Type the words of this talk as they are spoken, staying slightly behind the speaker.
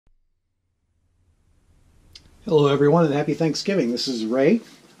Hello everyone and happy Thanksgiving. This is Ray.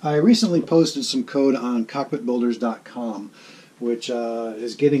 I recently posted some code on cockpitbuilders.com which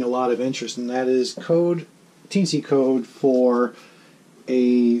is getting a lot of interest, and that is Teensy code for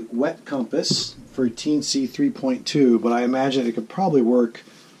a wet compass for Teensy 3.2, but I imagine it could probably work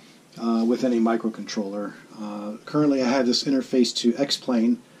with any microcontroller. Currently I have this interface to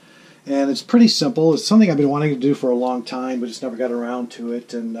X-Plane, and it's pretty simple. It's something I've been wanting to do for a long time, but just never got around to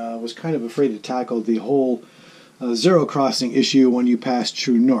it, and was kind of afraid to tackle the whole zero crossing issue when you pass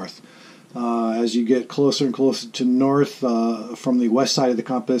true north. As you get closer and closer to north from the west side of the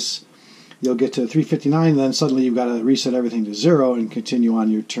compass, you'll get to 359, and then suddenly you've got to reset everything to 0 and continue on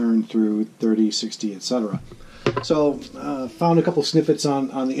your turn through 30, 60, etc. So found a couple snippets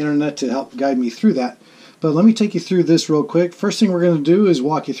on the internet to help guide me through that. But let me take you through this real quick. First thing we're going to do is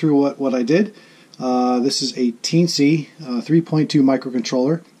walk you through what I did. This is a Teensy 3.2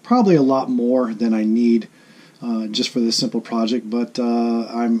 microcontroller. Probably a lot more than I need just for this simple project, but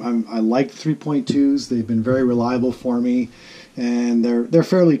I like the 3.2s. They've been very reliable for me, and they're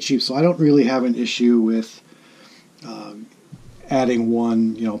fairly cheap, so I don't really have an issue with adding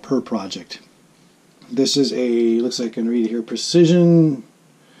one, per project. This is looks like I can read it here, Precision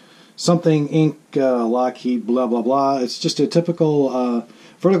something Inc. Lockheed blah blah blah. It's just a typical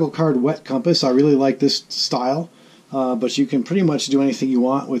vertical card wet compass. I really like this style, but you can pretty much do anything you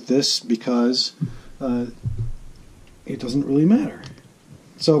want with this because it doesn't really matter.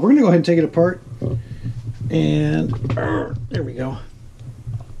 So we're going to go ahead and take it apart, and there we go.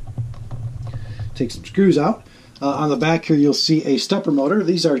 Take some screws out. On the back here you'll see a stepper motor.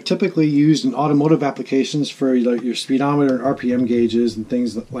 These are typically used in automotive applications for your speedometer and RPM gauges and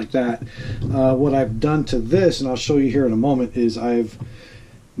things like that. What I've done to this, and I'll show you here in a moment, is I've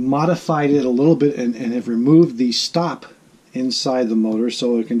modified it a little bit and have removed the stop inside the motor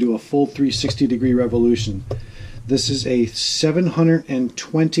so it can do a full 360-degree revolution. This is a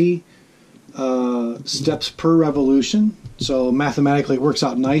 720 steps per revolution, so mathematically it works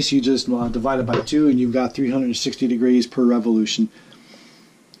out nice. You just divide it by 2 and you've got 360 degrees per revolution.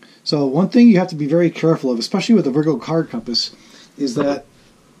 So one thing you have to be very careful of, especially with a vertical card compass, is that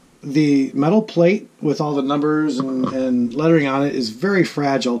the metal plate with all the numbers and lettering on it is very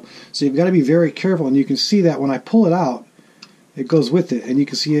fragile, so you've got to be very careful, and you can see that when I pull it out it goes with it, and you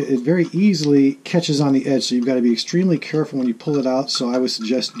can see it very easily catches on the edge, so you've got to be extremely careful when you pull it out. So I would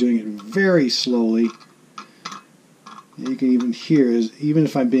suggest doing it very slowly. And you can even hear, even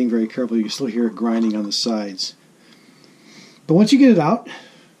if I'm being very careful, you can still hear it grinding on the sides. But once you get it out,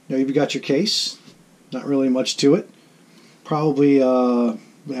 you've got your case. Not really much to it. Probably, I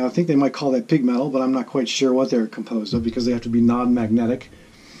think they might call that pig metal, but I'm not quite sure what they're composed of because they have to be non-magnetic.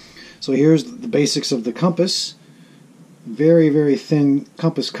 So here's the basics of the compass. Very, very thin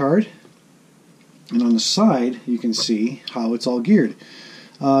compass card, and on the side you can see how it's all geared.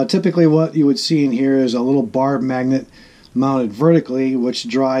 Typically what you would see in here is a little bar magnet mounted vertically, which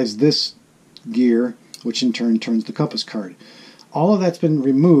drives this gear, which in turn turns the compass card. All of that's been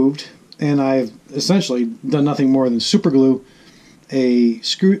removed, and I've essentially done nothing more than super glue a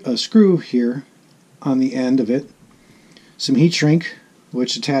screw here on the end of it, some heat shrink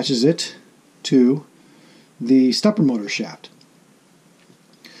which attaches it to the stepper motor shaft.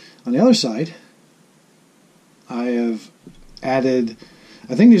 On the other side I have added,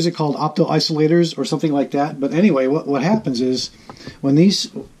 I think these are called opto isolators or something like that, but anyway what happens is when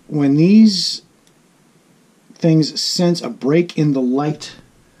these things sense a break in the light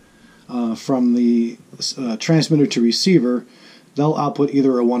from the transmitter to receiver, they'll output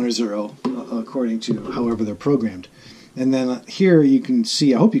either a 1 or 0 according to however they're programmed. And then here you can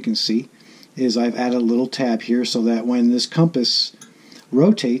see, I hope you can see, is I've added a little tab here so that when this compass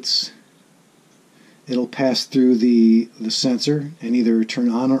rotates, it'll pass through the sensor and either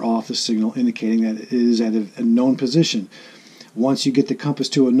turn on or off the signal, indicating that it is at a known position. Once you get the compass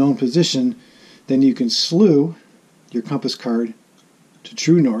to a known position, then you can slew your compass card to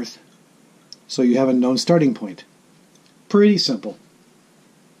true north, so you have a known starting point. Pretty simple.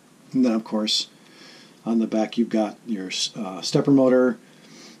 And then of course on the back you've got your stepper motor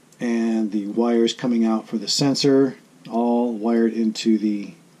and the wires coming out for the sensor, all wired into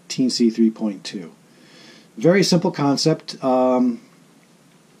the Teensy 3.2. Very simple concept. Didn't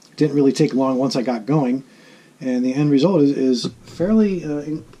really take long once I got going, and the end result is fairly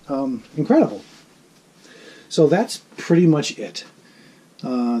incredible. So that's pretty much it.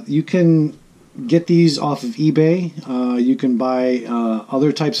 You can get these off of eBay. You can buy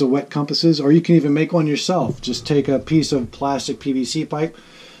other types of wet compasses, or you can even make one yourself. Just take a piece of plastic PVC pipe,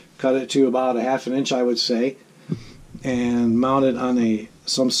 cut it to about 1/2 inch, I would say, and mount it on a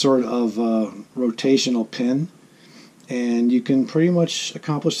some sort of rotational pin, and you can pretty much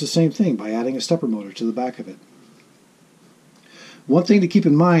accomplish the same thing by adding a stepper motor to the back of it. One thing to keep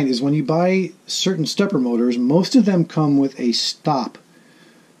in mind is when you buy certain stepper motors, most of them come with a stop,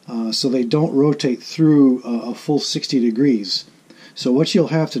 so they don't rotate through a full 60 degrees. So what you'll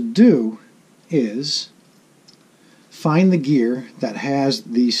have to do is find the gear that has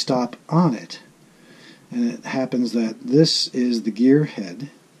the stop on it. And it happens that this is the gear head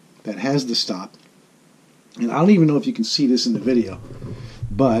that has the stop. And I don't even know if you can see this in the video,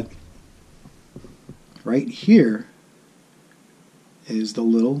 but right here is the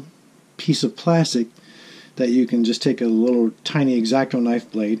little piece of plastic that you can just take a little tiny X-Acto knife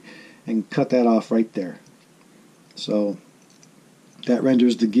blade and cut that off right there. So that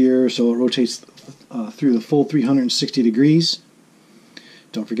renders the gear so it rotates through the full 360 degrees.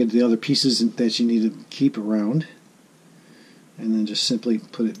 Don't forget the other pieces that you need to keep around, and then just simply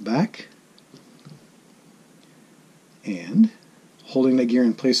put it back, and holding the gear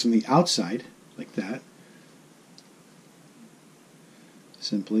in place from the outside like that,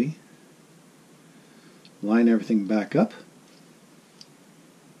 simply line everything back up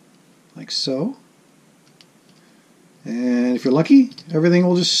like so, and if you're lucky, everything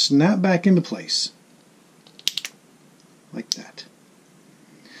will just snap back into place like that.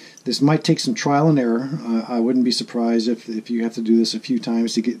 This might take some trial and error. I wouldn't be surprised if you have to do this a few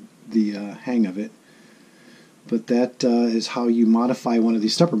times to get the hang of it. But that is how you modify one of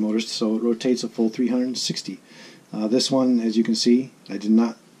these stepper motors so it rotates a full 360. This one, as you can see, I did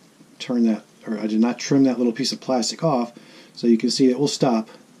not turn that, or I did not trim that little piece of plastic off, so you can see it will stop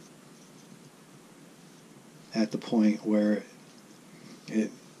at the point where it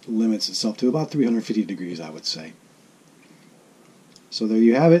limits itself to about 350 degrees, I would say. So there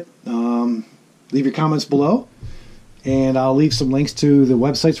you have it. Leave your comments below, and I'll leave some links to the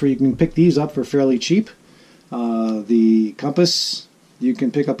websites where you can pick these up for fairly cheap. The compass you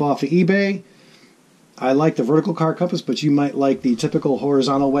can pick up off of eBay. I like the vertical car compass, but you might like the typical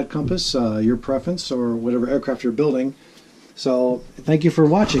horizontal wet compass, your preference, or whatever aircraft you're building. So thank you for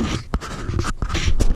watching.